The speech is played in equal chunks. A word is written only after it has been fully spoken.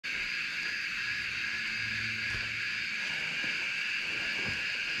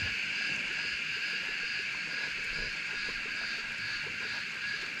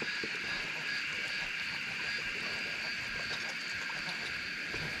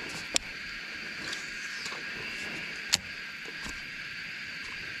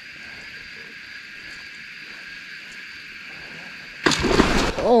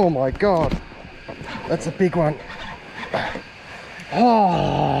Oh my God, that's a big one.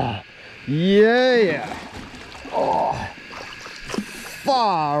 Oh, yeah. Oh,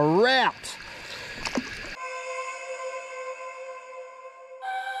 far out.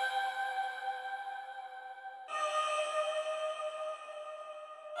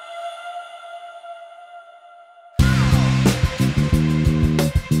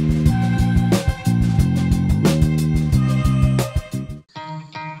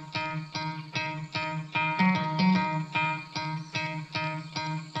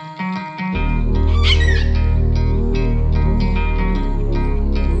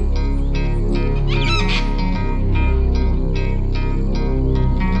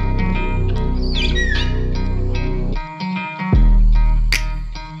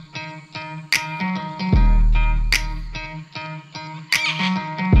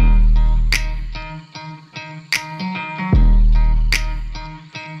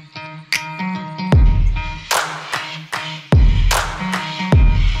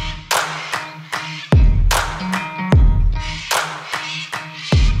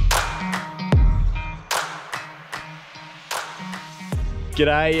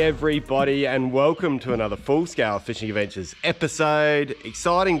 G'day everybody and welcome to another Full Scale Fishing Adventures episode.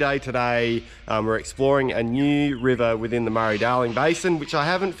 Exciting day today. We're exploring a new river within the Murray-Darling Basin which I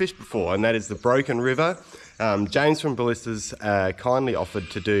haven't fished before, and that is the Broken River. James from Ballistas kindly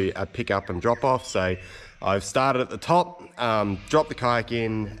offered to do a pick up and drop off, so I've started at the top, dropped the kayak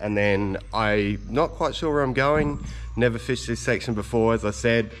in, and then I'm not quite sure where I'm going. Never fished this section before, as I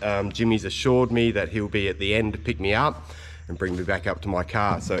said. Jimmy's assured me that he'll be at the end to pick me up and bring me back up to my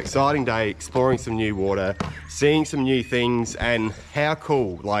car. So exciting day, exploring some new water, seeing some new things, and how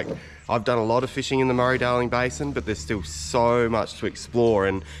cool. Like, I've done a lot of fishing in the Murray-Darling Basin, but there's still so much to explore.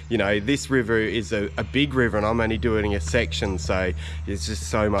 And you know, this river is a big river and I'm only doing a section, so there's just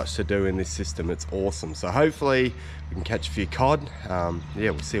so much to do in this system. It's awesome. So hopefully we can catch a few cod. Yeah,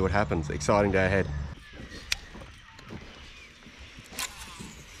 we'll see what happens. Exciting day ahead.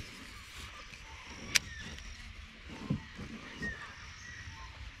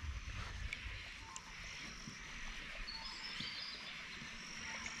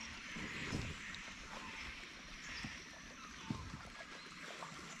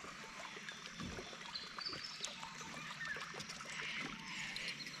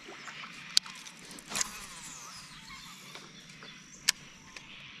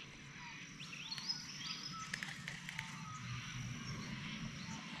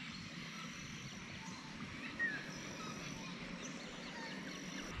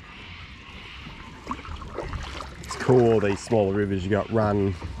 Cool, all these smaller rivers, you got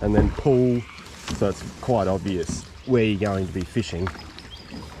run and then pull, so it's quite obvious where you're going to be fishing.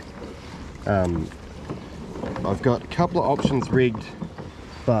 I've got a couple of options rigged,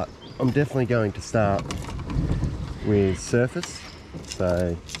 but I'm definitely going to start with surface.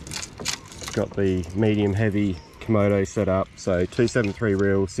 So I've got the medium heavy Komodo set up, so 273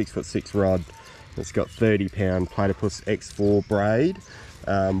 reel, 6'6" rod. It's got 30-pound Platypus X4 braid,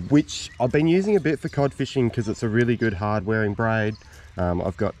 which I've been using a bit for cod fishing because it's a really good hard wearing braid.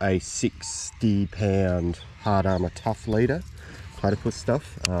 I've got a 60-pound hard armor tough leader platypus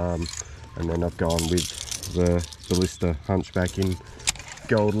stuff, and then I've gone with the Ballista Hunchback in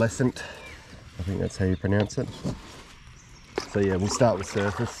gold lescent. I think that's how you pronounce it. So yeah, we'll start with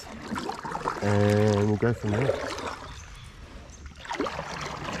surface and we'll go from there.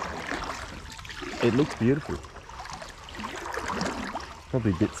 It looks beautiful.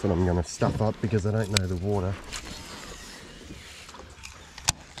 Probably bits that I'm going to stuff up because I don't know the water.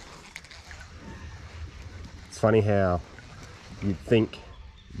 It's funny how you'd think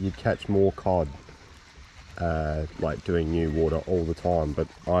you'd catch more cod like doing new water all the time, but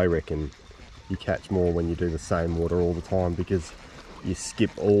I reckon you catch more when you do the same water all the time because you skip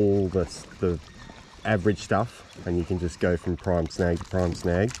all the average stuff and you can just go from prime snag to prime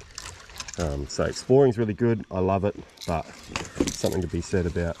snag. So exploring's really good, I love it, but something to be said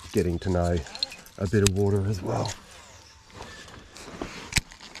about getting to know a bit of water as well.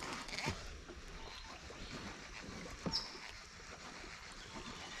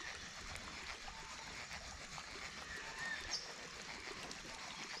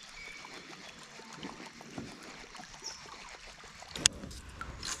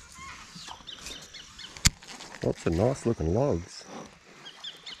 Lots of nice looking logs.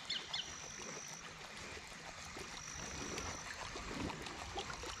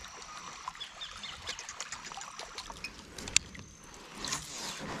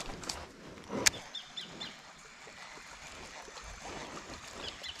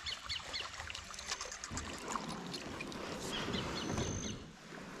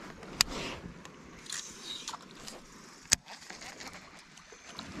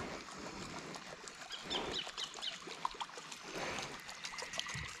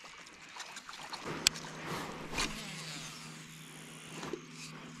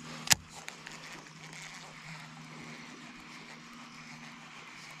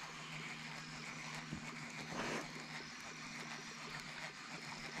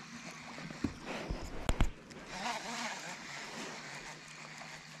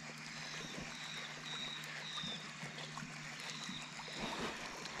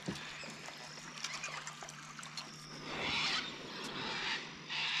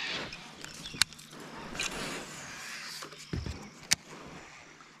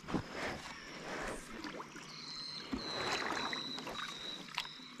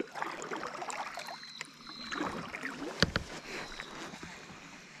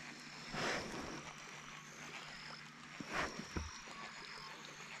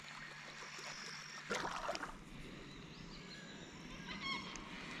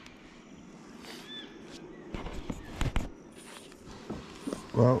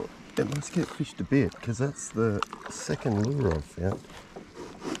 Well, it must get fished a bit because that's the second lure I've found.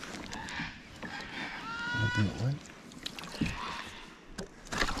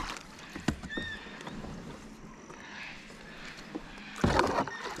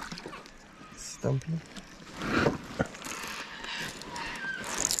 Stumpy.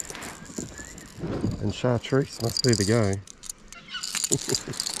 And chartreuse must be the go.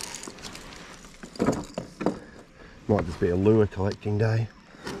 Might just be a lure collecting day.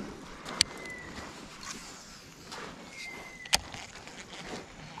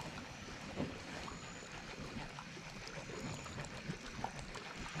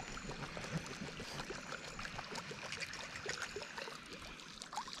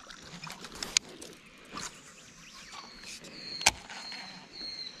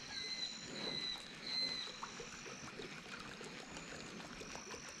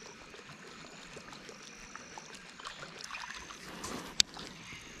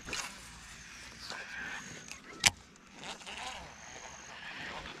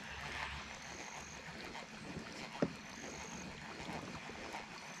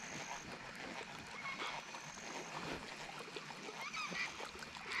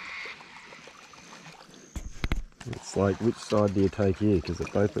 It's like, which side do you take here? Because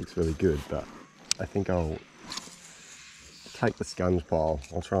it both looks really good, but I think I'll take the sponge pile.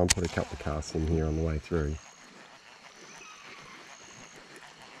 I'll try and put a couple of casts in here on the way through.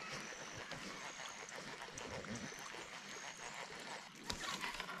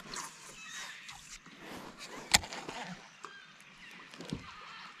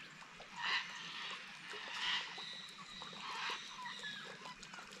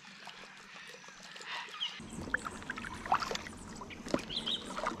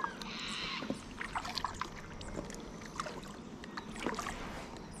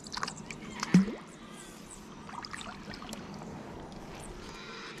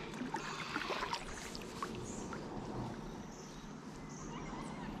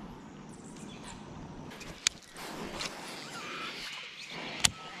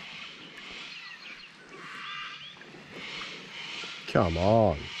 Come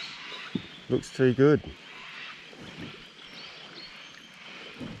on, looks too good.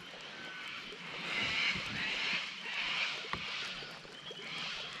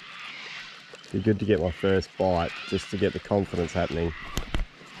 Be good to get my first bite, just to get the confidence happening.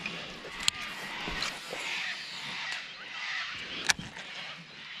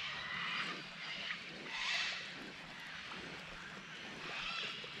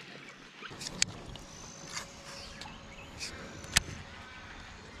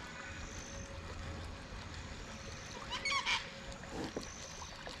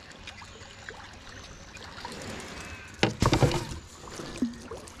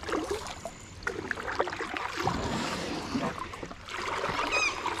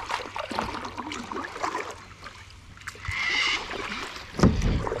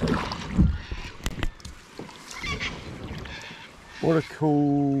 What a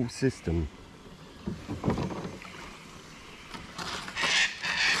cool system.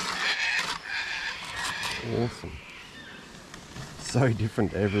 Awesome. So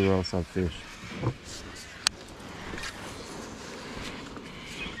different to everywhere else I've fished.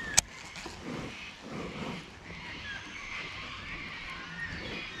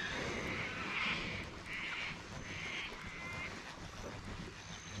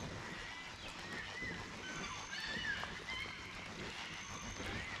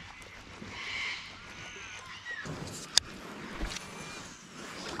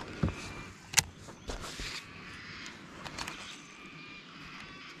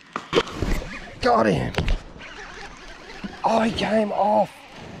 Got him! Oh, he came off!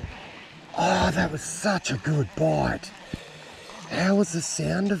 Oh, that was such a good bite. How was the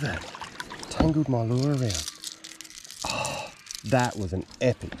sound of it? Tangled my lure around. Oh, that was an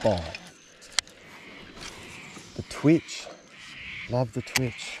epic bite. The twitch. Love the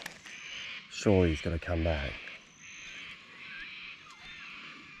twitch. Surely he's going to come back.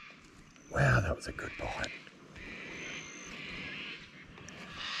 Wow, that was a good bite.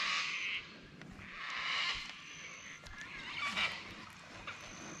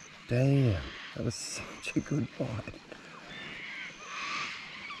 Damn, that was such a good bite.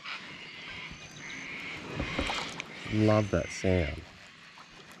 Love that sound.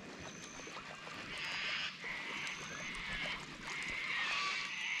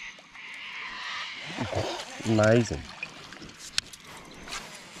 Amazing.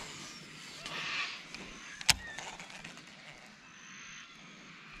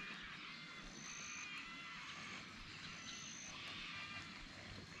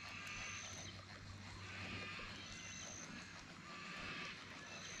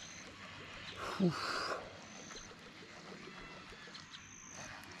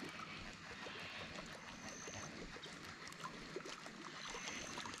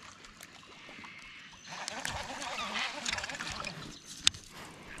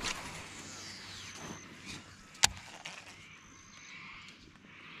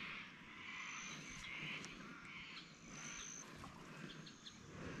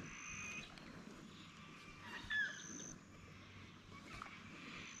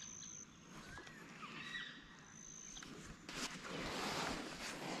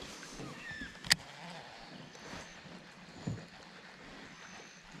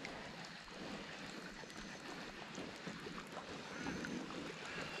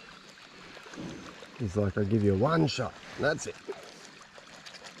 He's like, I'll give you one shot. That's it.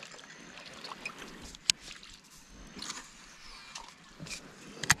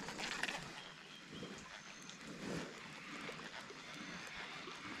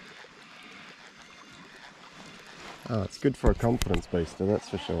 Oh, it's good for a confidence booster, that's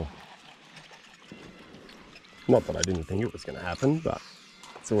for sure. Not that I didn't think it was going to happen, but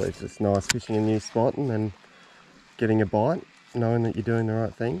it's always just nice fishing a new spot and then getting a bite, knowing that you're doing the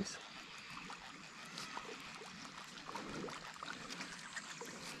right things.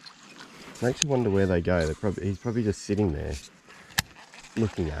 I actually wonder where they go. He's probably just sitting there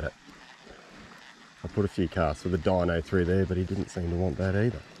looking at it. I put a few casts with a dino through there, but he didn't seem to want that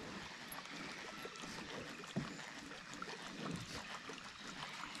either.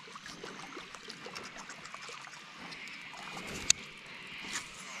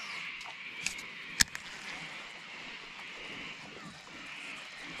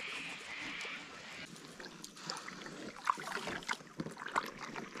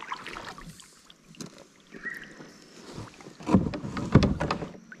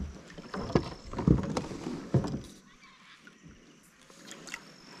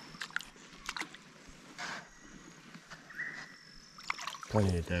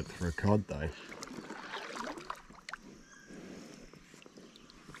 Plenty of depth for a cod though.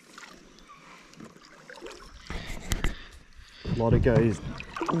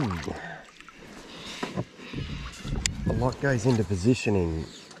 A lot goes into positioning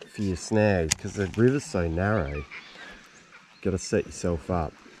for your snags because the river's so narrow. You've got to set yourself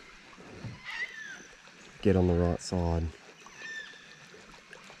up, get on the right side.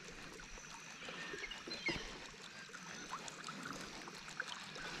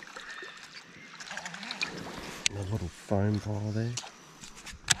 And a little foam pile there.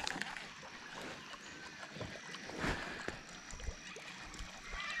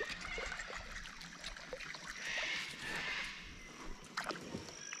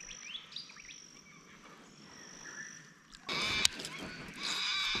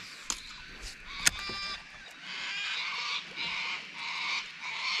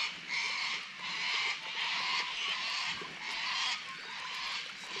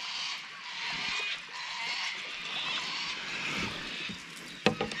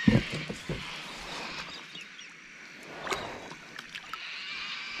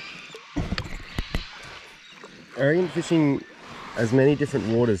 I reckon fishing as many different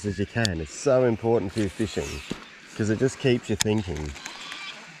waters as you can is so important for your fishing because it just keeps you thinking.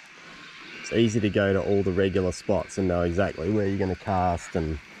 It's easy to go to all the regular spots and know exactly where you're going to cast,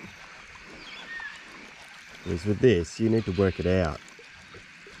 and whereas with this you need to work it out.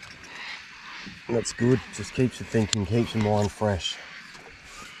 And that's good, just keeps you thinking, keeps your mind fresh.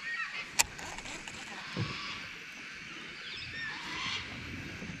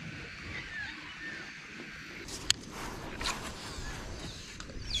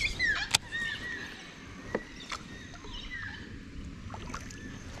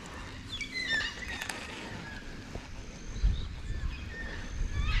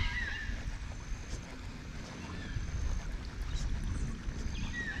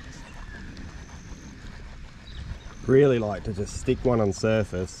 Really like to just stick one on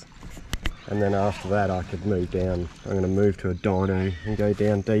surface, and then after that I could move down. I'm going to move to a dino and go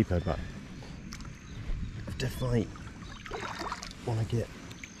down deeper, but I definitely want to get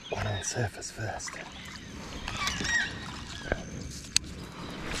one on surface first.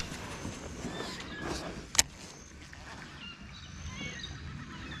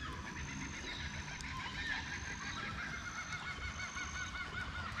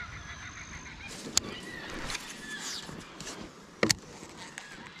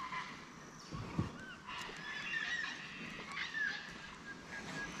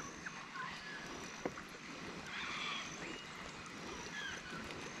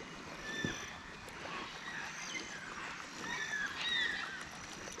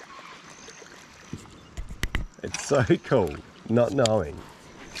 It's so cool not knowing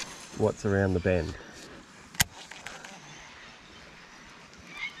what's around the bend.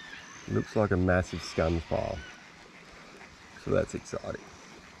 Looks like a massive scones pile. So that's exciting.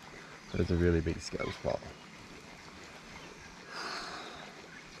 There's a really big scones pile.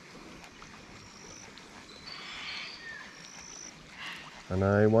 I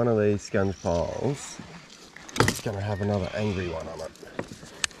know one of these scones piles is going to have another angry one on it.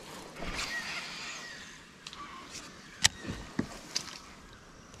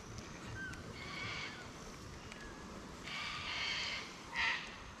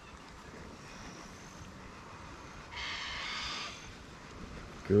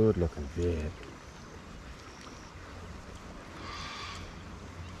 Good looking vid.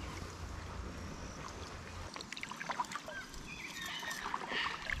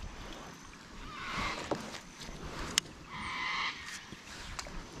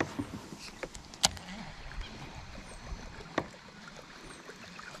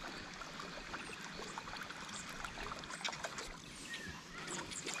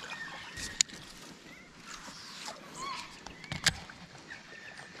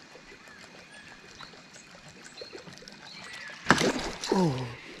 Oh.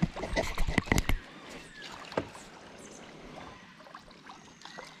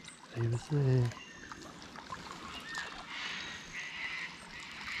 He was there.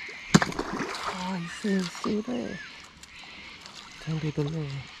 Oh, he's still there. Tangled the law.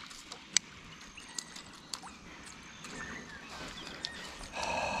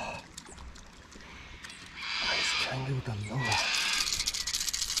 He's tangled the law.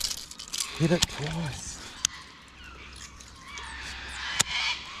 Hit it twice.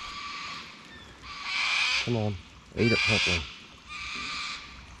 Come on, eat it properly.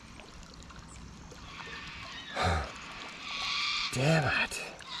 Damn it.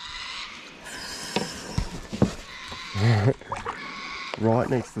 Right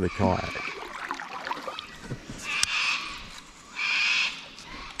next to the kayak.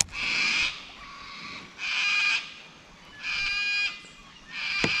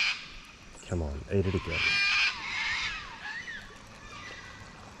 Come on, eat it again.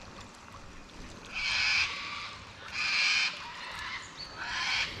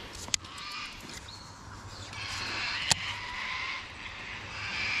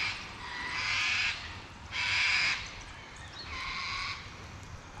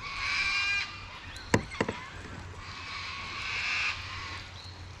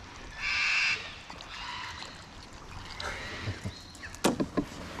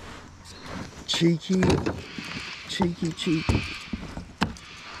 Cheeky, cheeky, cheeky.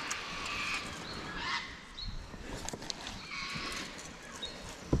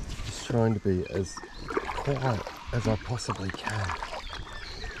 Just trying to be as quiet as I possibly can.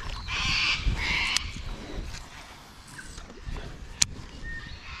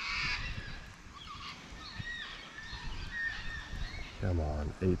 Come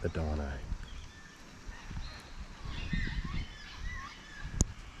on, eat the dino.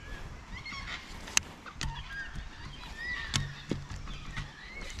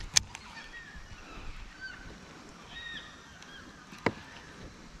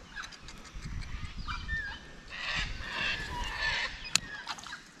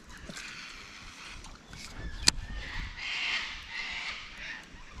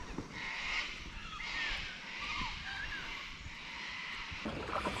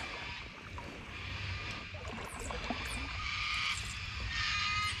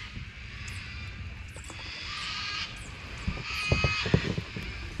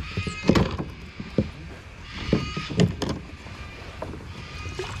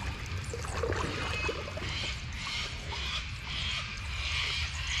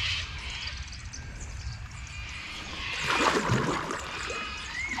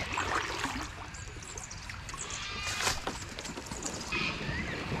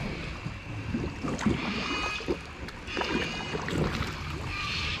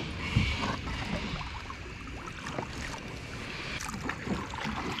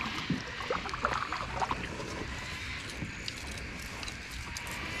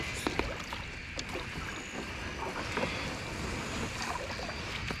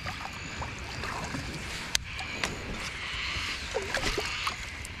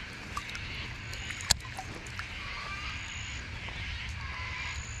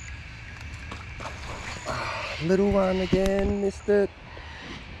 Little one again, missed it.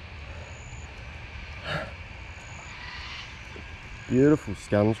 Beautiful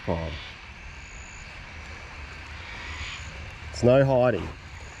scones pile. It's no hiding.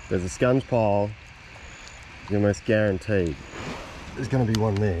 There's a scones pile. You're almost guaranteed there's going to be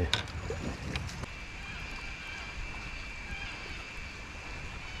one there.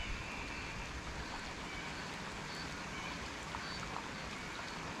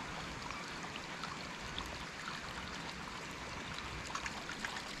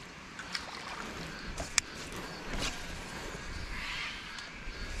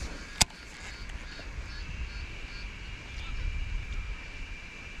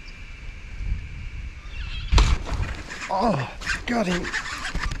 Oh, got him.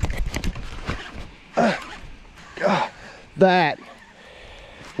 That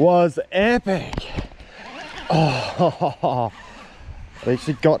was epic. Oh, I've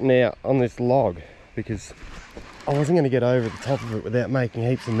actually gotten out on this log because I wasn't going to get over the top of it without making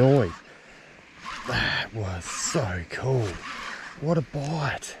heaps of noise. That was so cool. What a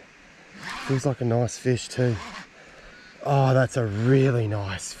bite. Feels like a nice fish too. Oh, that's a really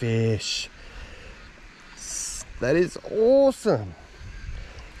nice fish. That is awesome.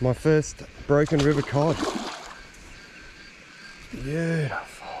 My first broken river cod.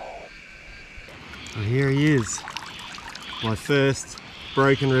 Beautiful. And here he is. My first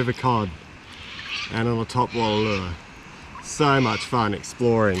broken river cod. And on a top water lure. So much fun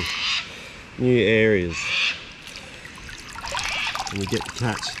exploring new areas. And you get to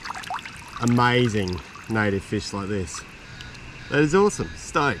catch amazing native fish like this. That is awesome.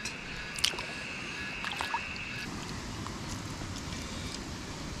 Stoked.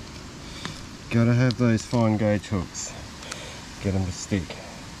 Gotta have those fine gauge hooks. Get them to stick.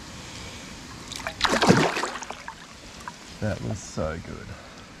 That was so good.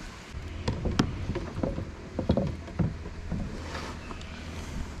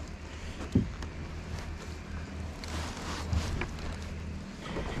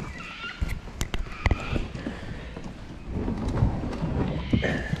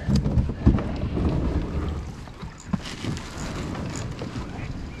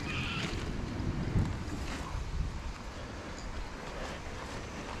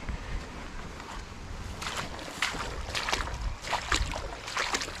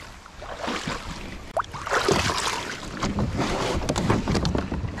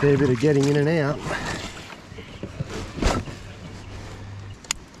 Fair bit of getting in and out.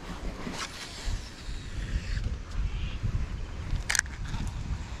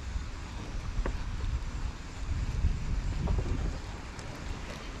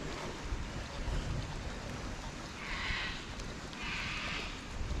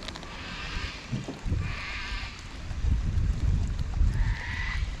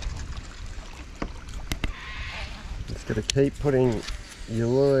 Just got to keep putting your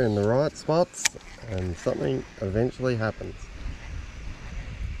lure in the right spots and something eventually happens.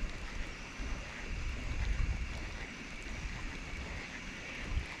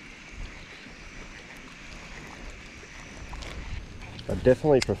 I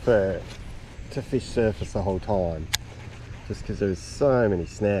definitely prefer to fish surface the whole time just because there's so many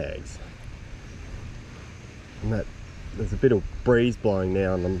snags, and that there's a bit of breeze blowing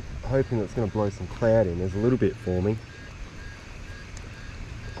now and I'm hoping that's going to blow some cloud in. There's a little bit forming.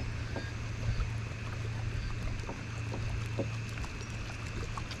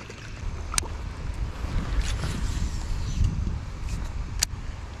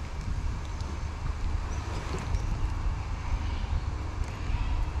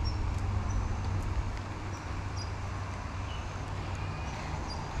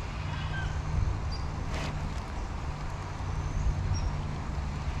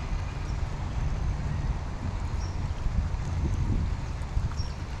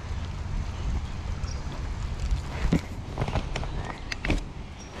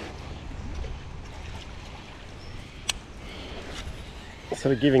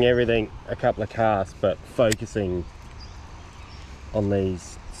 Sort of giving everything a couple of casts, but focusing on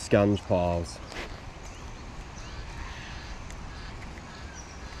these scunge piles.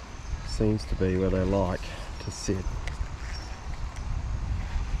 Seems to be where they like to sit.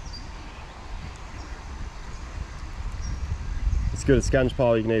 It's good. A scunge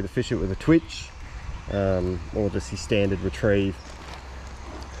pile, you can either fish it with a twitch or just your standard retrieve.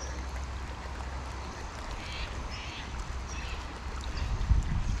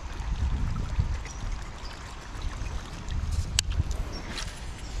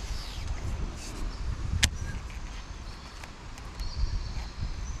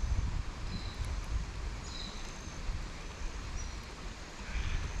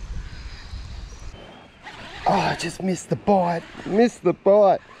 Oh, I just missed the bite,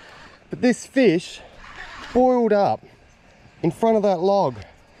 But this fish boiled up in front of that log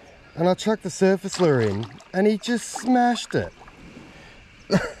and I chucked the surface lure in and he just smashed it.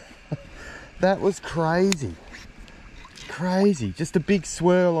 That was crazy. Crazy. Just a big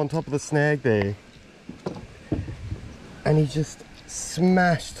swirl on top of the snag there. And he just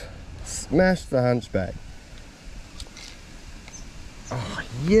smashed the hunchback. Oh,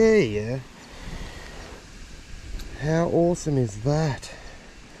 yeah. How awesome is that?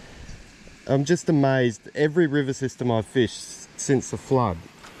 I'm just amazed. Every river system I've fished since the flood,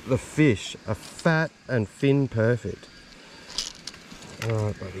 the fish are fat and fin perfect. All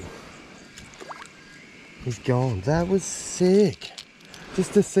right, buddy. He's gone. That was sick.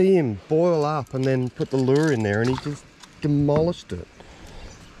 Just to see him boil up and then put the lure in there, and he just demolished it.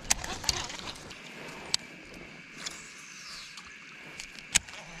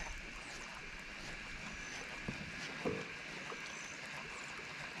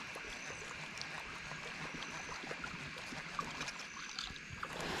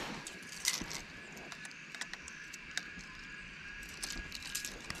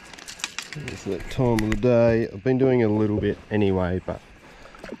 It's that time of the day. I've been doing a little bit anyway, but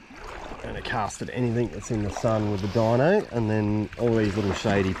I'm going to cast at anything that's in the sun with the dyno, and then all these little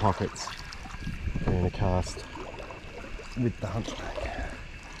shady pockets I'm going to cast with the hunchback.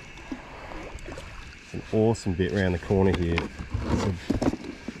 It's an awesome bit around the corner here. It's the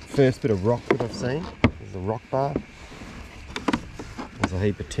first bit of rock that I've seen. There's a rock bar. There's a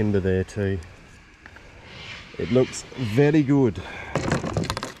heap of timber there too. It looks very good.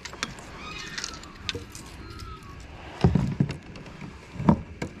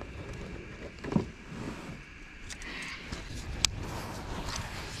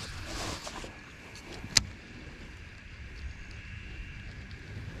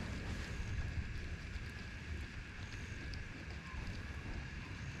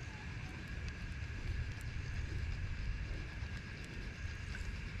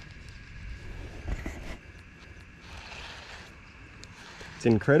 It's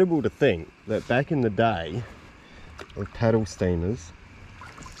incredible to think that back in the day with paddle steamers,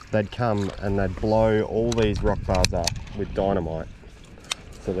 they'd come and they'd blow all these rock bars up with dynamite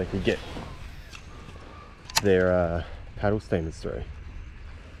so they could get their paddle steamers through.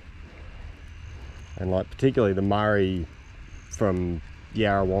 And like particularly the Murray from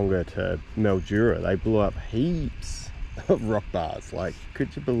Yarrawonga to Mildura, they blew up heaps of rock bars. Like,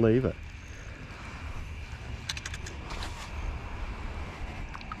 could you believe it?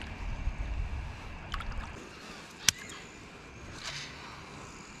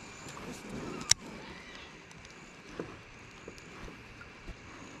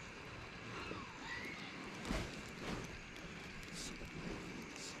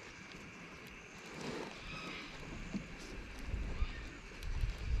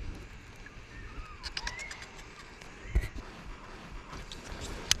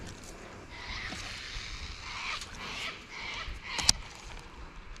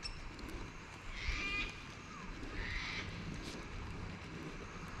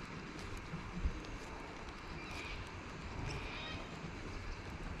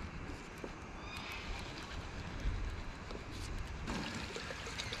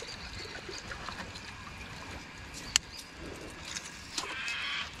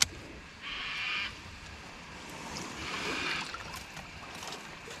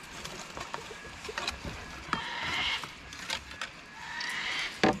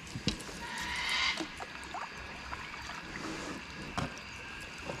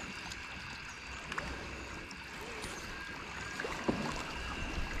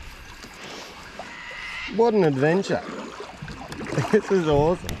 What an adventure. This is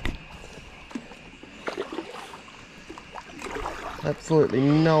awesome. Absolutely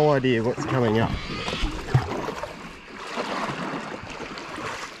no idea what's coming up.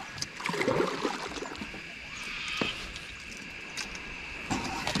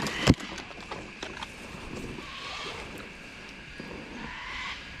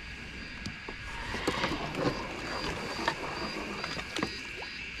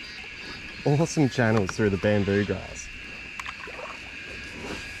 Awesome channels through the bamboo grass.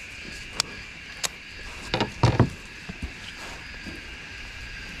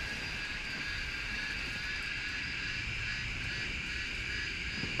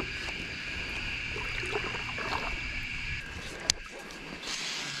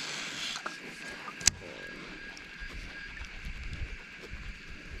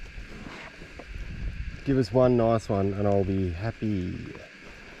 Give us one nice one and I'll be happy.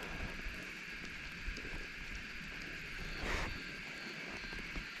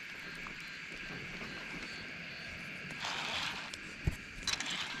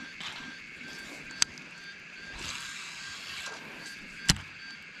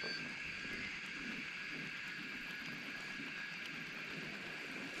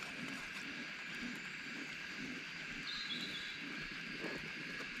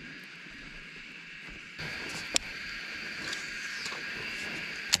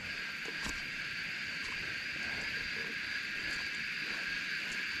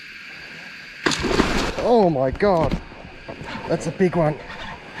 Oh my God, that's a big one.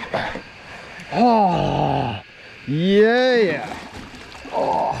 Oh, yeah.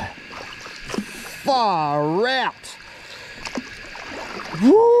 Oh, far out.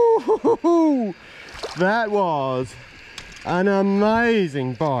 Woo! That was an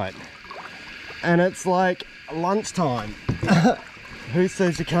amazing bite. And it's like lunchtime. Who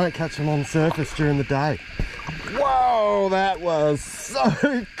says you can't catch them on the surface during the day? Whoa, that was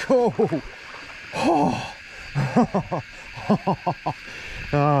so cool. Oh,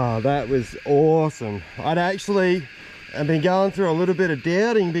 that was awesome. I've been going through a little bit of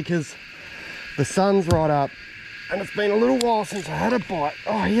doubting because the sun's right up and it's been a little while since I had a bite.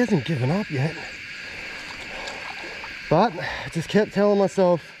 Oh, he hasn't given up yet. But I just kept telling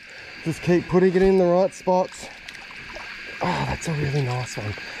myself, just keep putting it in the right spots. Oh, that's a really nice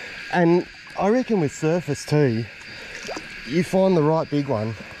one. And I reckon with surface too, you find the right big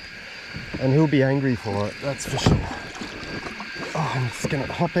one and he'll be angry for it, that's for sure. Oh, I'm just gonna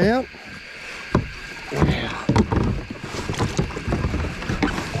hop out. Yeah.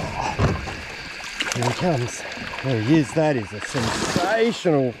 Oh, here he comes. There he is. That is a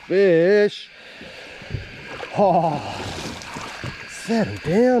sensational fish. Oh, settle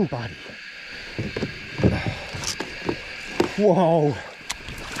down, buddy. Whoa.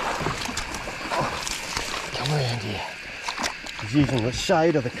 Come around here. He's using the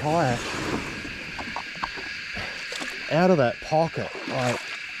shade of the kayak out of that pocket. Like,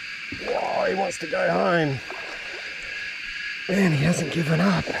 whoa, he wants to go home. Man, he hasn't given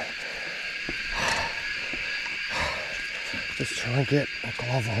up. Just try and get a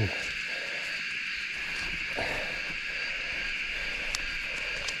glove on.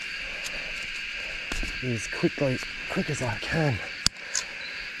 As quick as I can.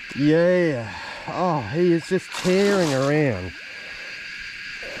 Yeah. Oh, he is just tearing around.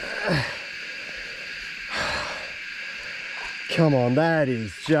 Come on, that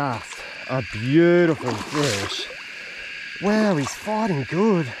is just a beautiful fish. Wow, he's fighting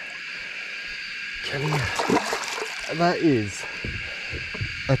good. Come here. That is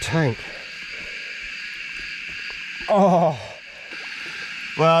a tank. Oh.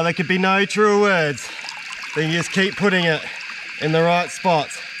 Well, there could be no truer words than you just keep putting it in the right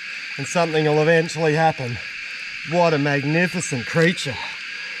spots and something will eventually happen. What a magnificent creature.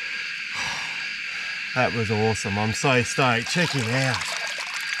 That was awesome. I'm so stoked. Check him out.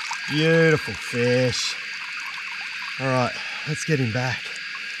 Beautiful fish. All right, let's get him back.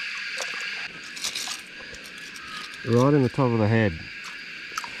 Right in the top of the head.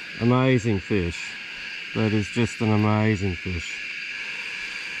 Amazing fish. That is just an amazing fish.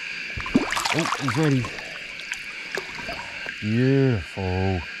 Oh, he's ready.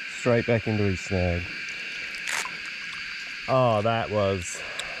 Beautiful. Straight back into his snag. Oh, that's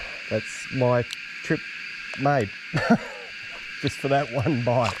my trip made. Just for that one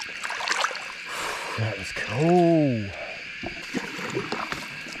bite. That was cool.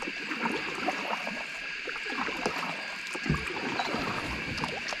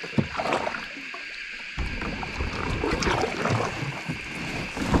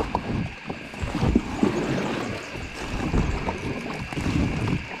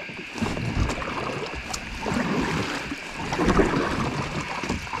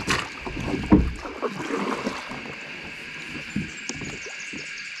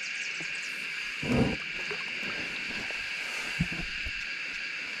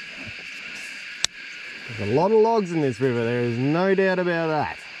 There's a lot of logs in this river, there is no doubt about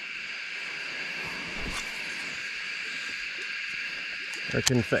that. I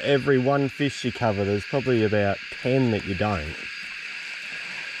reckon for every one fish you cover, there's probably about 10 that you don't.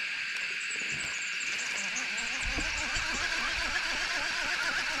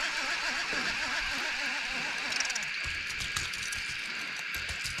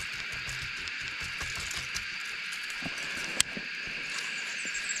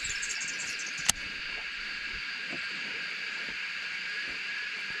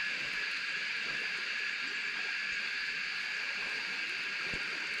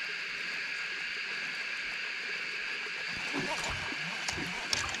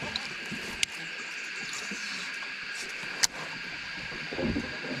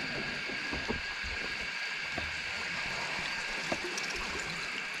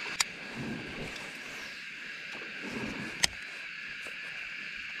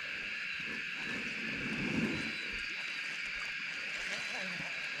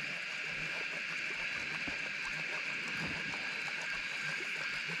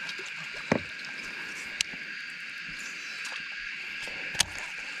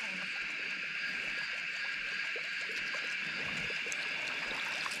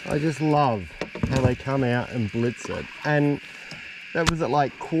 I just love how they come out and blitz it. And that was at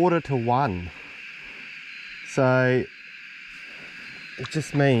like 1:45. So it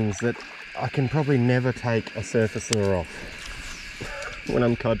just means that I can probably never take a surface lure off. when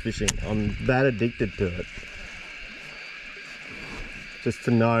I'm cod fishing. I'm that addicted to it. Just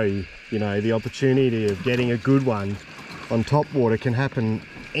to know, you know, the opportunity of getting a good one on top water can happen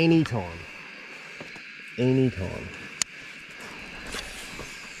anytime. Anytime.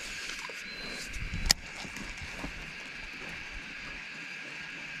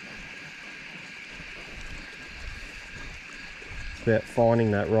 It's about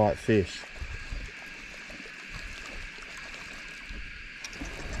finding that right fish.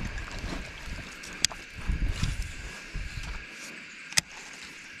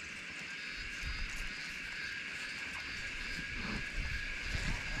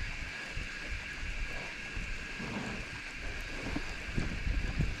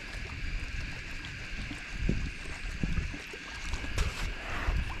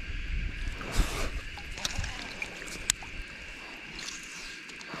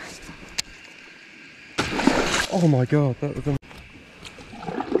 Oh my god, that was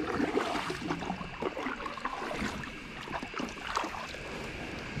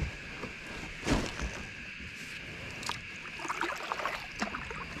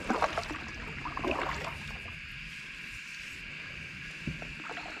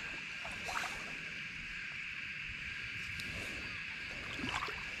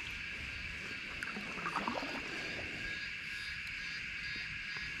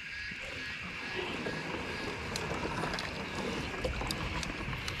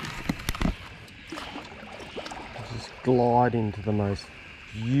glide into the most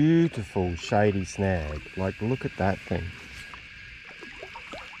beautiful shady snag. Like, look at that thing.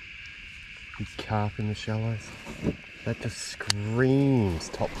 Big carp in the shallows. That just screams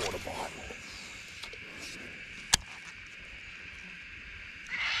topwater bite.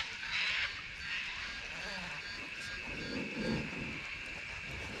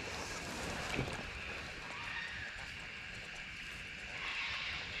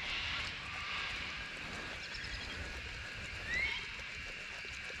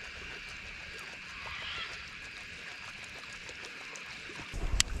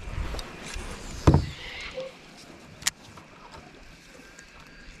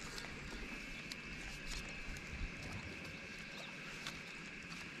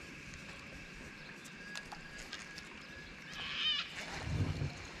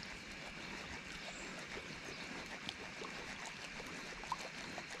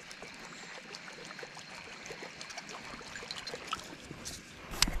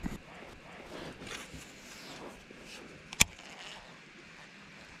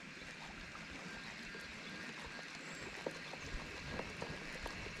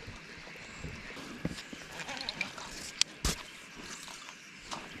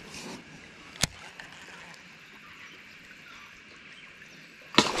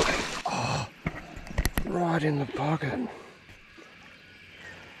 Right in the pocket.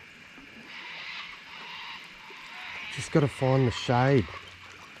 Just got to find the shade.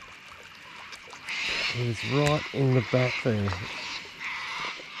 He's right in the back there.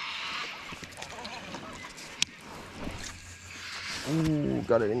 Ooh,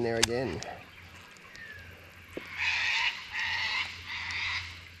 got it in there again.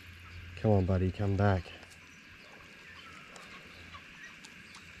 Come on, buddy, come back.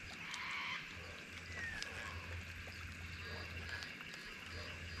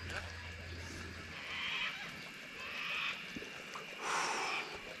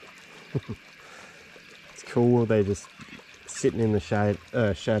 It's cool, they're just sitting in the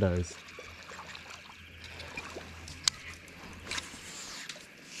shadows.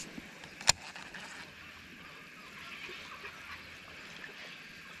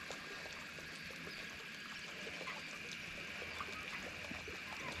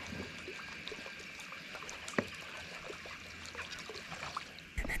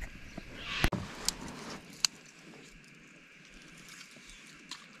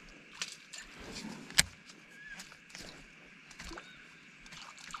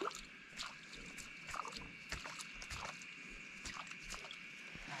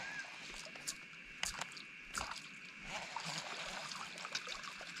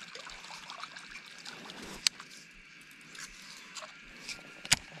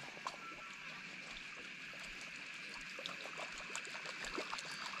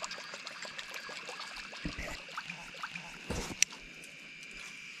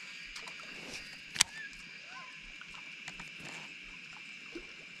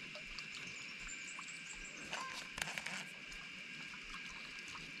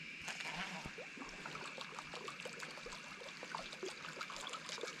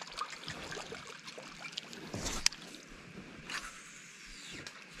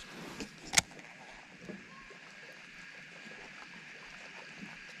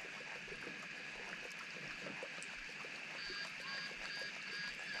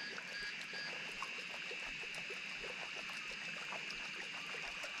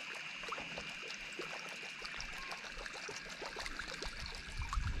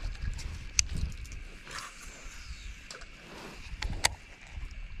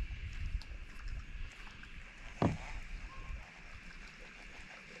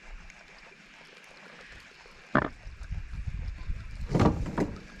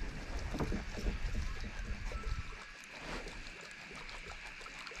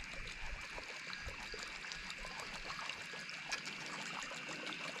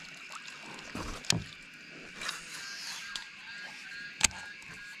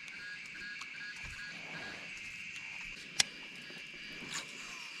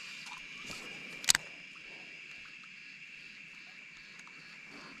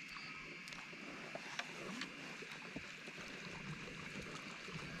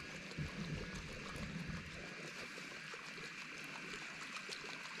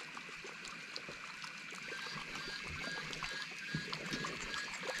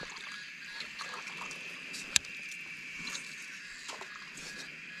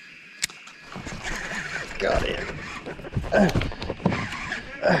 Got him. Get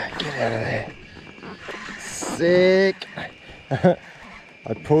out of there. Sick.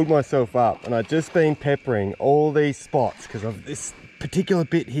 I pulled myself up and I'd just been peppering all these spots because of this particular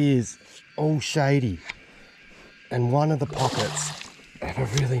bit here is all shady. And one of the pockets had a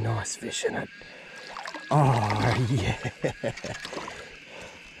really nice fish in it. Oh yeah.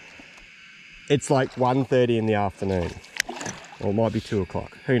 It's like 1:30 in the afternoon. Or it might be 2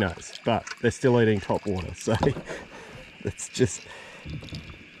 o'clock, who knows? But they're still eating top water, so it's just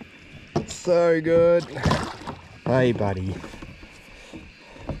so good. Hey buddy.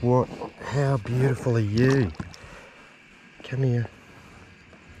 What? How beautiful are you? Come here.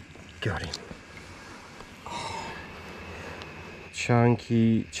 Got him. Oh,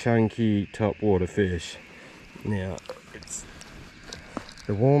 chunky, chunky topwater fish. Now, it's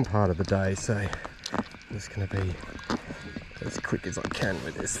the warm part of the day, so I'm just going to be as quick as I can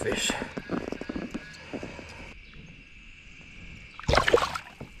with this fish.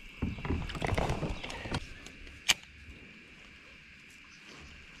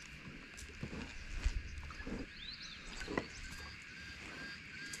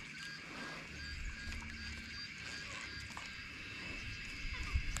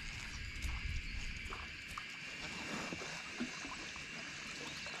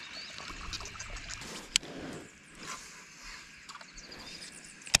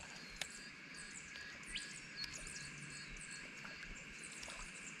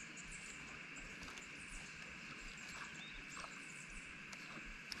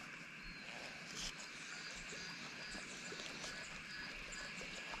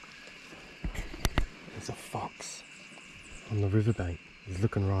 There's a fox on the riverbank. He's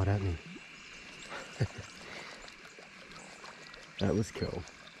looking right at me. That was cool.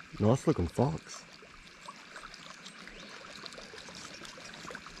 Nice looking fox.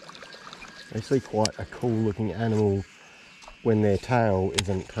 Actually quite a cool looking animal when their tail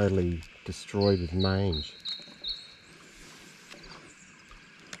isn't totally destroyed with mange.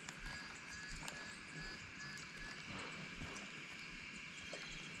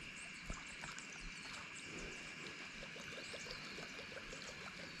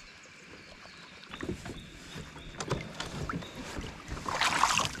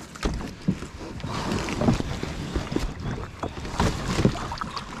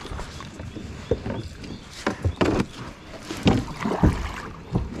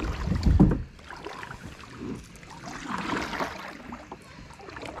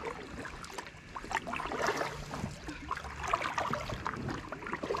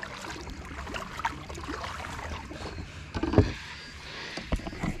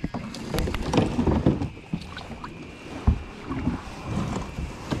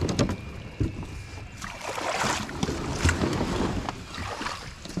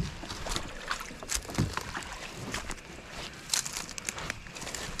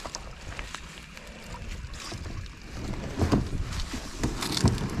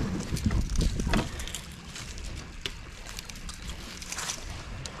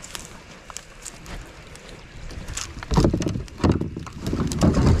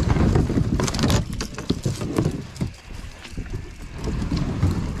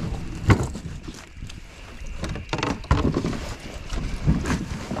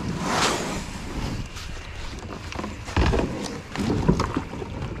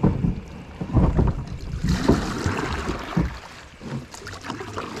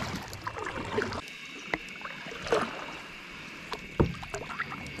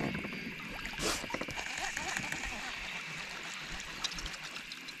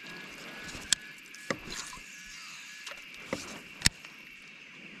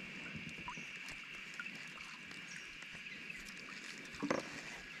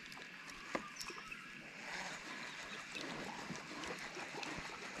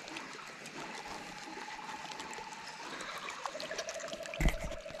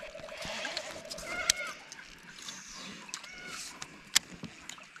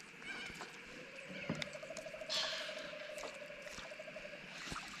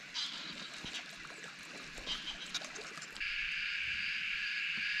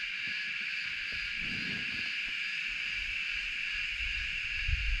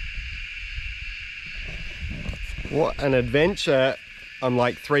 What an adventure. I'm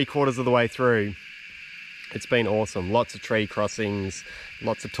like 3/4 of the way through. It's been awesome. Lots of tree crossings,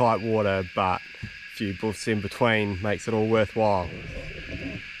 lots of tight water, but a few buffs in between makes it all worthwhile.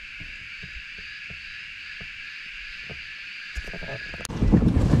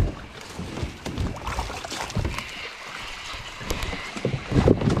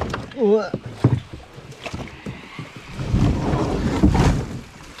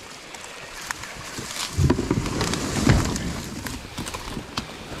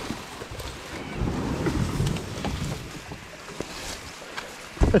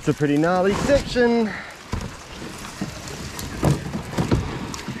 It's a pretty gnarly section.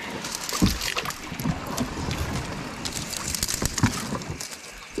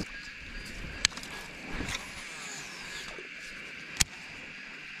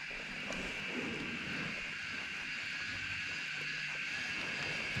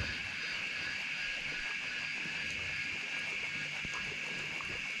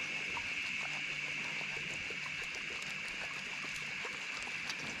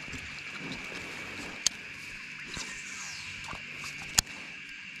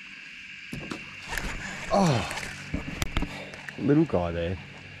 Oh, little guy there.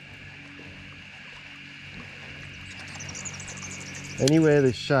 Anywhere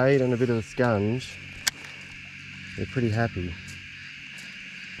there's shade and a bit of a scunge, they're pretty happy.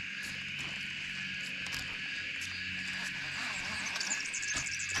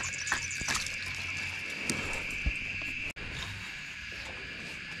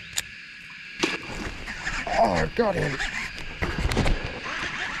 Oh, got him.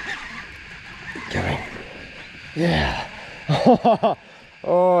 Going. Yeah.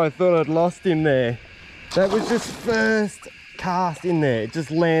 Oh, I thought I'd lost him there. That was just first cast in there. It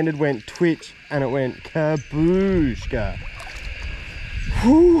just landed, went twitch, and it went kabooshka.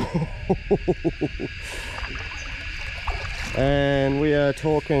 Whew. And we are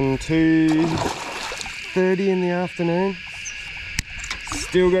talking 2:30 in the afternoon.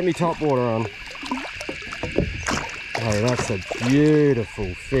 Still got me top water on. Oh, that's a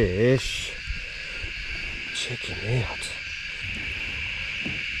beautiful fish. Check him out.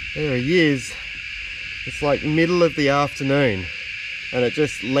 There he is. It's like middle of the afternoon and it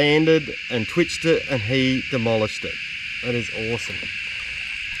just landed and twitched it and he demolished it. That is awesome.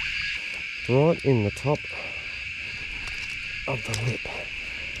 Right in the top of the lip.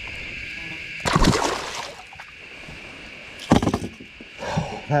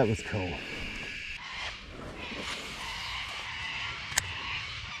 That was cool.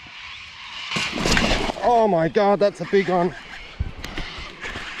 Oh my God, that's a big one.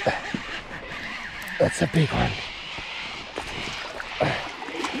 That's a big one.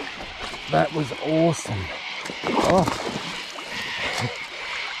 That was awesome. Oh,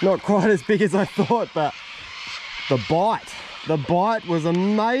 not quite as big as I thought, but the bite was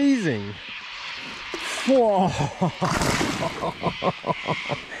amazing. Whoa.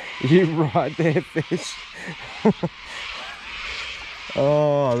 You right there, fish.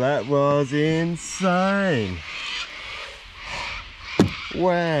 Oh, that was insane.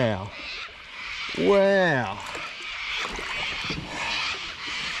 Wow. Wow.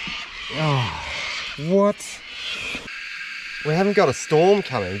 Oh, what? We haven't got a storm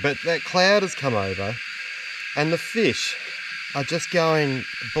coming, but that cloud has come over and the fish are just going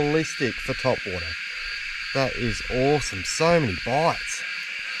ballistic for topwater. That is awesome. So many bites.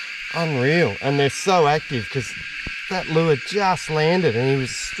 Unreal. And they're so active because that lure just landed and he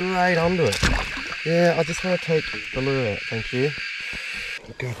was straight onto it. Yeah, I just want to take the lure out, thank you.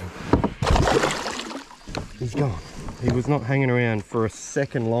 Got him. He's gone. He was not hanging around for a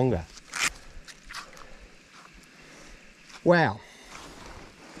second longer. Wow.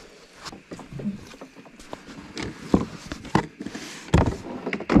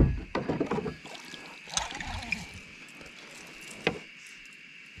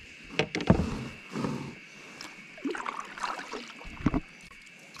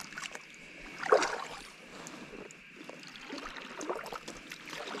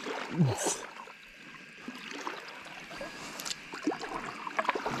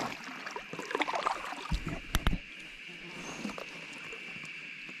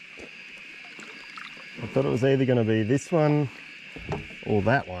 I thought it was either going to be this one or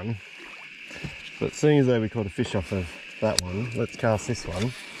that one, but seeing as though we caught a fish off of that one, let's cast this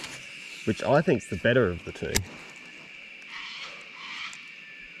one, which I think's the better of the two.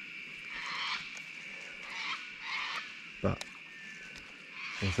 But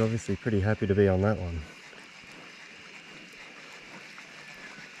he's obviously pretty happy to be on that one.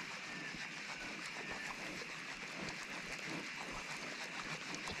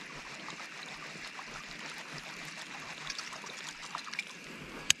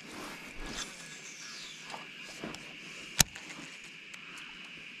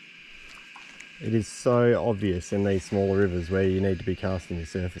 It is so obvious in these smaller rivers where you need to be casting your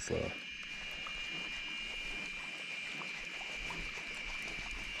surface lure.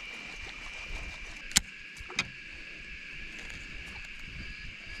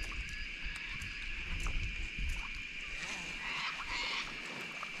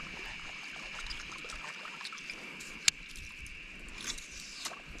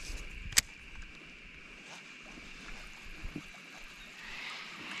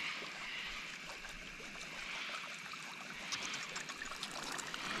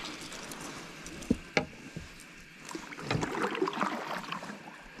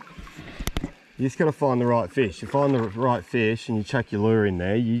 You just got to find the right fish. You find the right fish and you chuck your lure in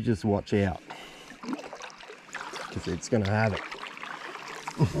there, you just watch out. Because it's going to have it.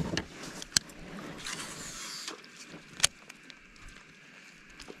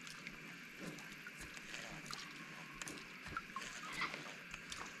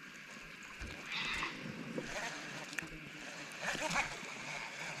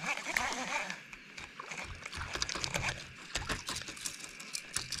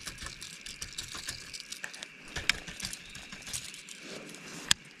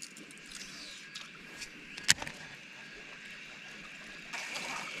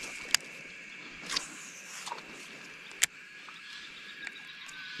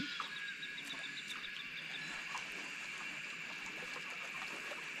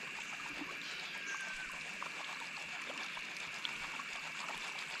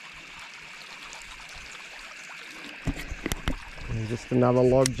 And just another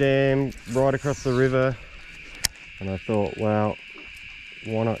log jam right across the river, and I thought, well,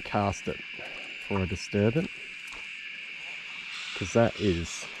 why not cast it before I disturb it? Because that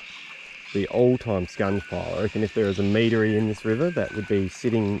is the all-time sponge pile. I reckon if there was a meatery in this river, that would be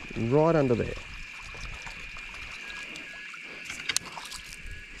sitting right under there.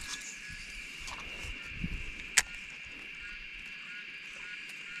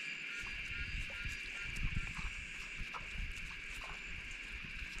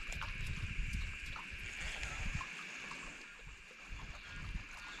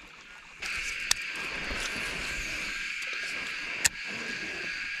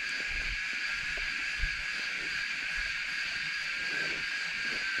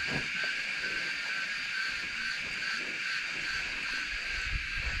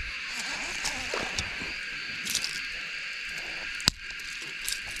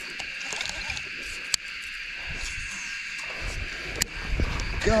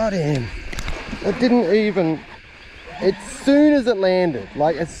 Got him. It didn't even, as soon as it landed,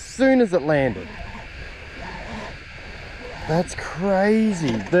 That's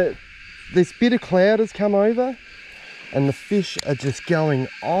crazy. This bit of cloud has come over and the fish are just going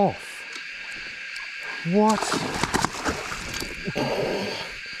off. What?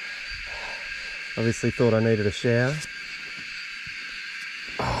 Obviously thought I needed a shower.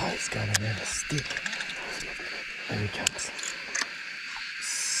 Oh, he's going around a stick. There he comes.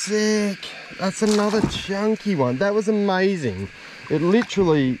 Sick. That's another chunky one. That was amazing. It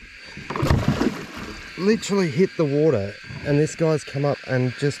literally hit the water and this guy's come up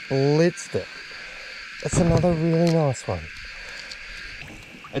and just blitzed it. That's another really nice one.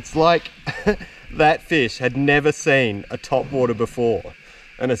 It's like that fish had never seen a topwater before,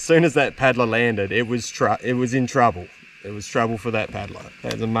 and as soon as that paddler landed, it was in trouble. It was trouble for that paddler.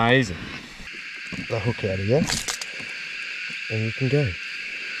 That's amazing. The hook out of here, and you can go.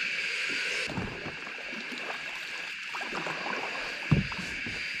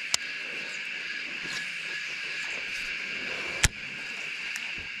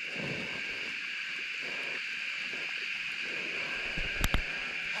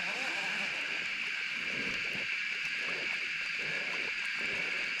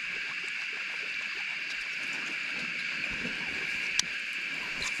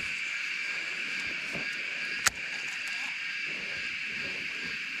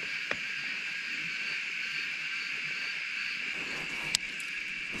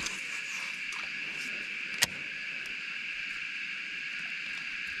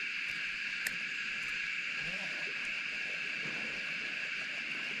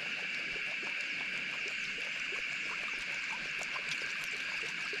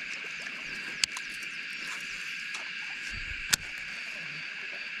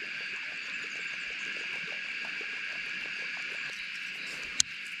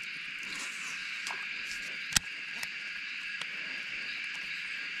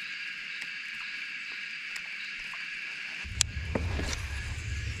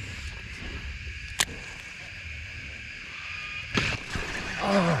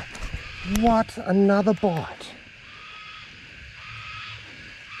 Oh, what? Another bite.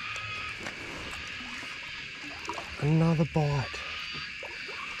 Another bite.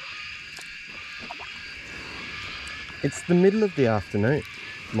 It's the middle of the afternoon,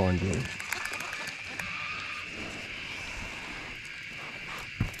 mind you.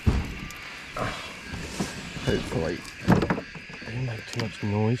 Hopefully, I didn't make too much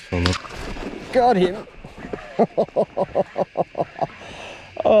noise from it. Got him!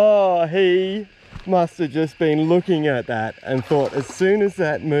 Oh, he must have just been looking at that and thought, as soon as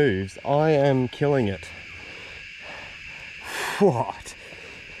that moves, I am killing it. What?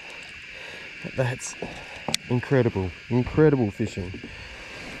 That's incredible, incredible fishing.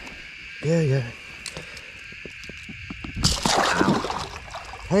 Yeah.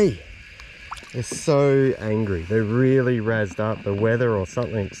 Hey, they're so angry. They're really razzed up. The weather or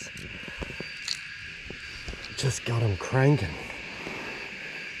something's just got them cranking.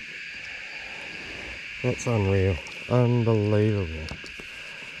 That's unreal. Unbelievable.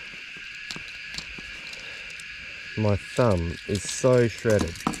 My thumb is so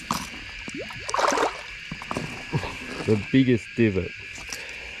shredded. The biggest divot.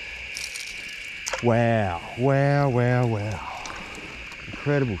 Wow.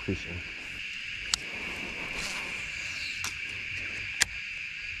 Incredible fishing.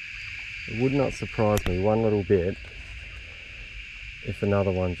 It would not surprise me one little bit if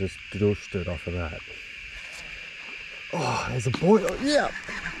another one just dushed it off of that. Oh, there's a boy. Oh, yeah.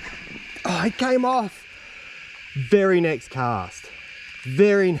 Oh, it came off. Very next cast.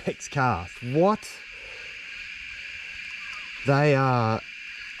 What? They are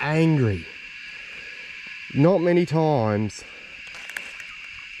angry. Not many times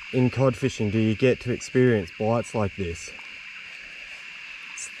in cod fishing do you get to experience bites like this.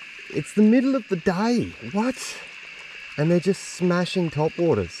 It's the middle of the day. What? And they're just smashing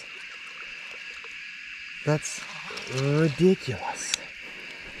topwaters. That's ridiculous.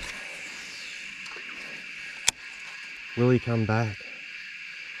 Will he come back?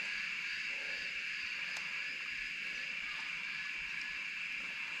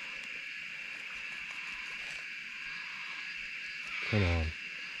 Come on.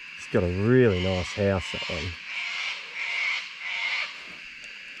 He's got a really nice house, that one.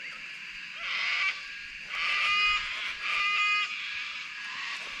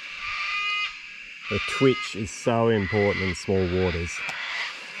 The twitch is so important in small waters.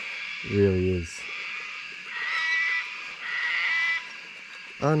 It really is.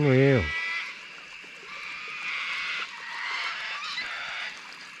 Unreal.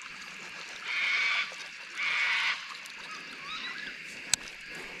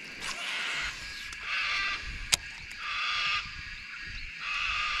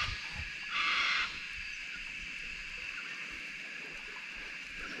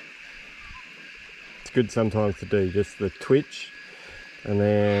 It's good sometimes to do just the twitch and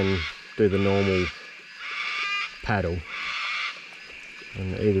then do the normal paddle,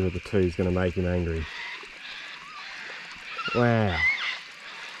 and either of the two is going to make him angry. Wow.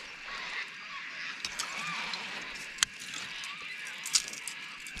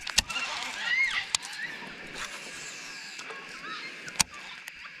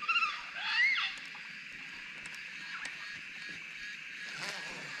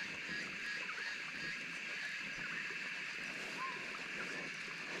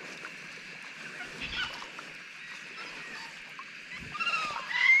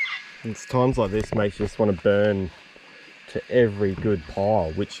 It's times like this makes you just want to burn to every good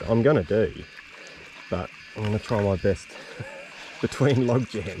pile, which I'm going to do, but I'm going to try my best between log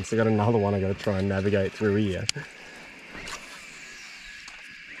jams. I've got another one I've got to try and navigate through here.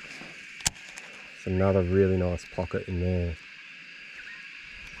 It's another really nice pocket in there.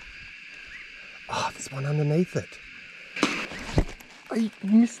 Oh, there's one underneath it. Oh, you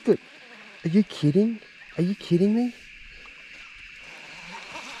missed it. Are you kidding? Are you kidding me?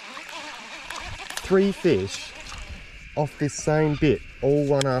 3 fish off this same bit, all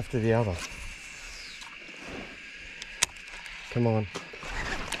one after the other. Come on.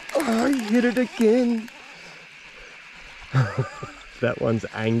 Oh, he hit it again. That one's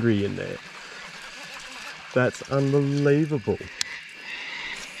angry in there. That's unbelievable.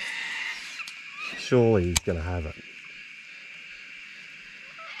 Surely he's going to have it.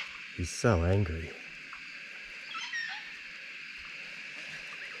 He's so angry.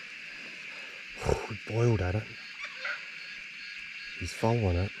 He boiled at it. He's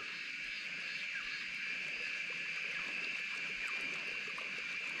following it.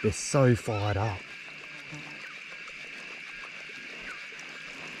 They're so fired up.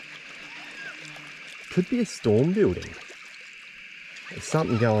 Could be a storm building. There's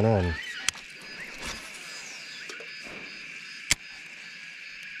something going on.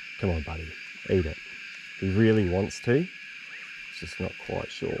 Come on, buddy. Eat it. He really wants to. He's just not quite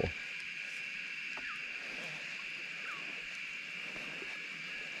sure.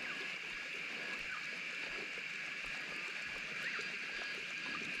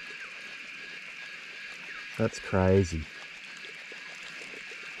 That's crazy.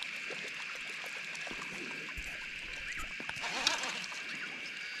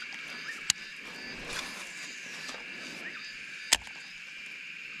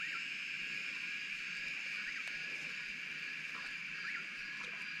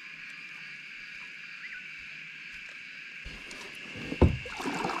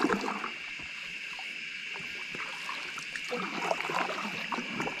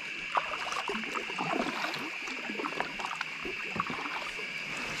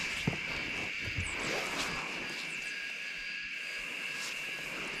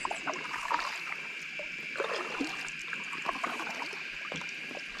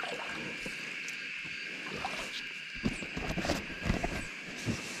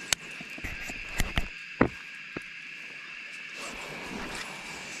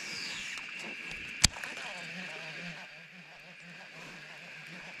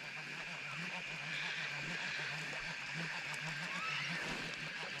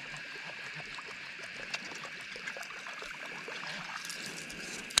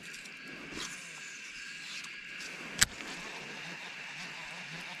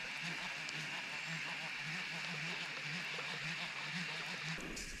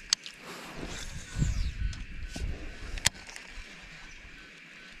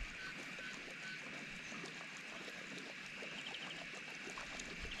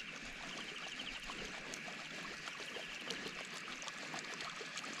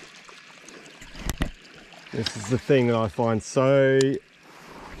 This is the thing that I find so,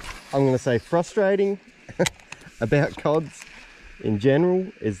 I'm going to say, frustrating about cods in general,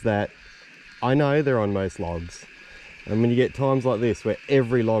 is that I know they're on most logs, and when you get times like this where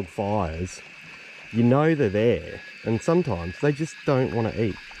every log fires, you know they're there, and sometimes they just don't want to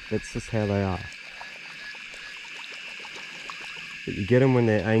eat. That's just how they are. But you get them when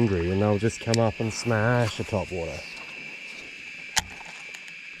they're angry and they'll just come up and smash the top water.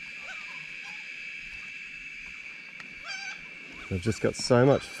 They've just got so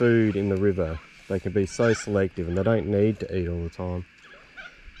much food in the river, they can be so selective, and they don't need to eat all the time.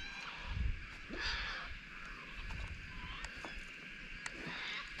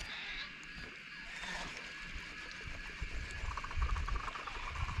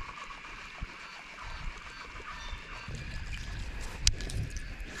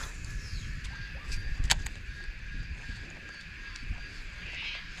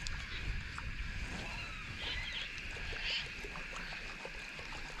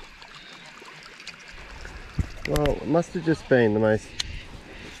 Well, it must have just been the most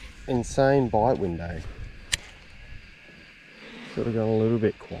insane bite window. Sort of gone a little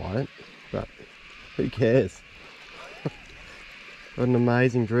bit quiet, but who cares? What an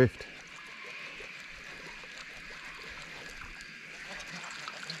amazing drift.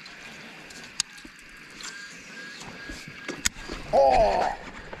 Oh,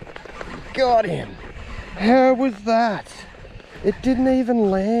 got him. How was that? It didn't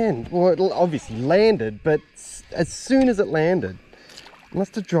even land. Well, it obviously landed, but as soon as it landed, it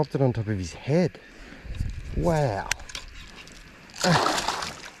must have dropped it on top of his head. Wow.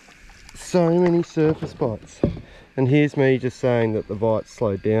 So many surface bites. And here's me just saying that the bite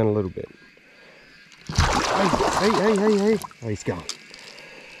slowed down a little bit. Hey. Oh, he's gone.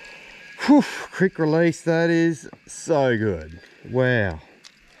 Whew, quick release, that is so good. Wow.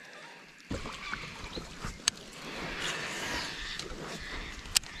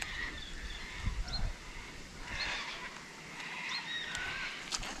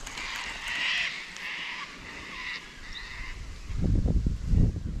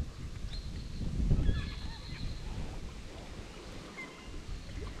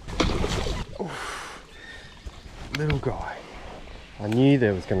 Little guy. I knew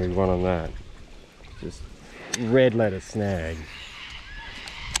there was going to be one on that. Just red letter snag.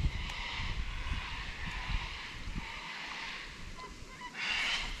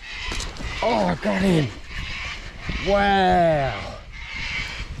 Oh, I got him. Wow.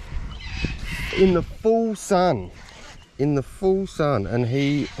 In the full sun. In the full sun. And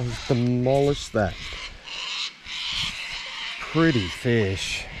he has demolished that. Pretty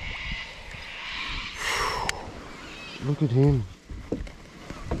fish. Look at him.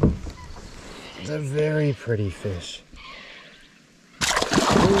 It's a very pretty fish.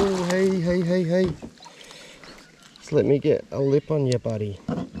 Oh, hey. Just let me get a lip on you, buddy.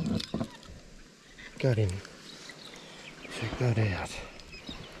 Got him. Check that out.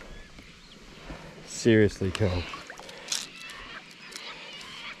 Seriously cool.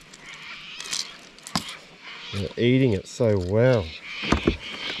 They're eating it so well.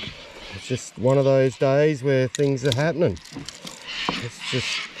 It's just one of those days where things are happening. It's just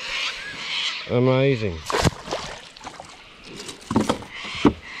amazing.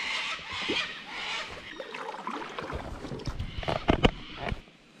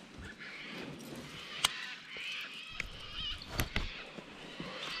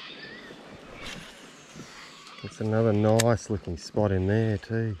 It's another nice looking spot in there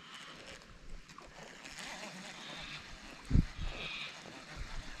too.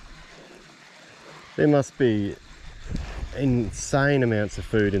 There must be insane amounts of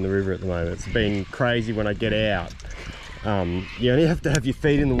food in the river at the moment. It's been crazy when I get out. You only have to have your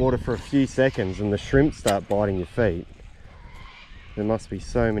feet in the water for a few seconds and the shrimp start biting your feet. There must be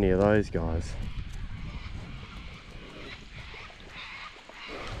so many of those guys.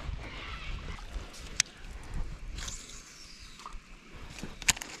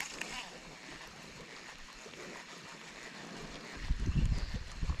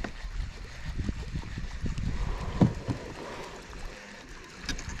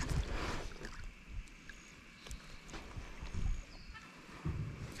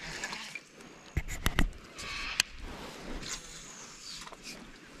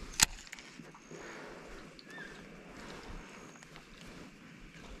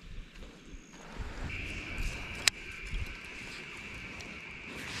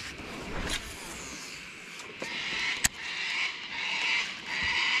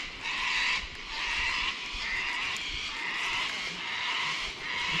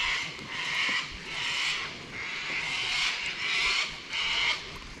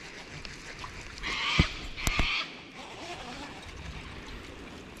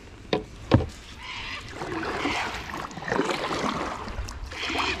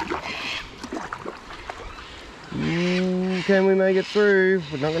 can we make it through?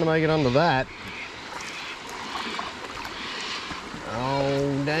 We're not going to make it under that.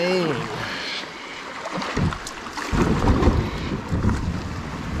 Oh, dang.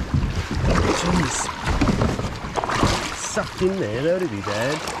 Jeez. Sucked in there, that'd be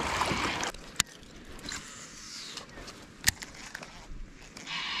bad.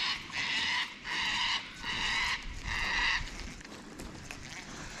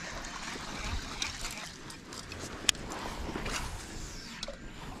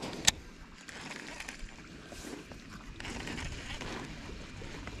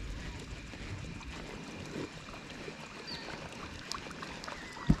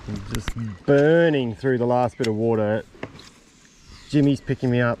 Just burning through the last bit of water. Jimmy's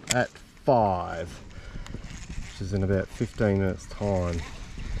picking me up at 5, which is in about 15 minutes time.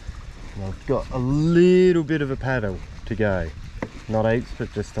 And I've got a little bit of a paddle to go. Not heaps,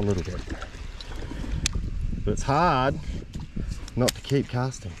 but just a little bit. But it's hard not to keep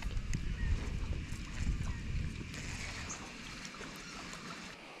casting.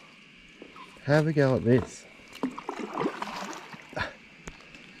 Have a go at this.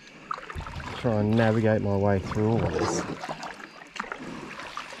 Try and navigate my way through all of this.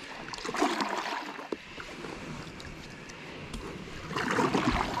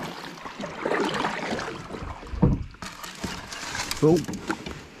 Oh,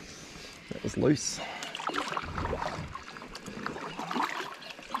 that was loose.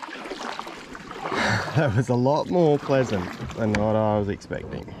 That was a lot more pleasant than what I was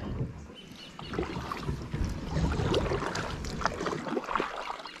expecting.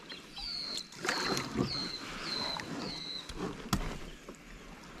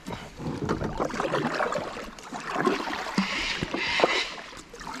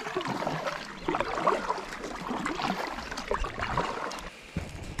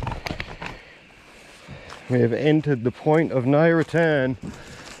 We have entered the point of no return.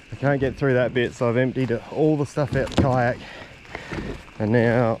 I can't get through that bit, so I've emptied all the stuff out the kayak, and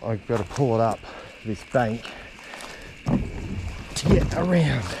now I've got to pull it up this bank to get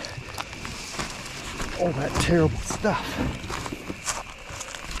around all that terrible stuff.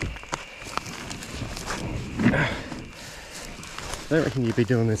 I don't reckon you'd be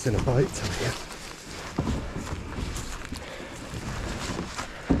doing this in a boat somehow.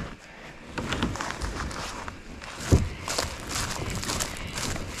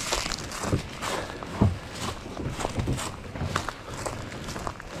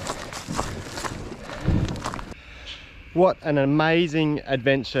 What an amazing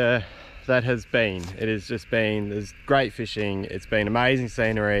adventure that has been. It has just been, there's great fishing, it's been amazing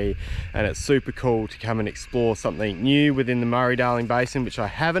scenery, and it's super cool to come and explore something new within the Murray-Darling Basin, which I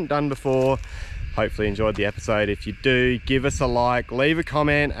haven't done before. Hopefully enjoyed the episode. If you do, give us a like, leave a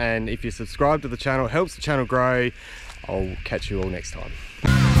comment, and if you subscribe to the channel, it helps the channel grow. I'll catch you all next time.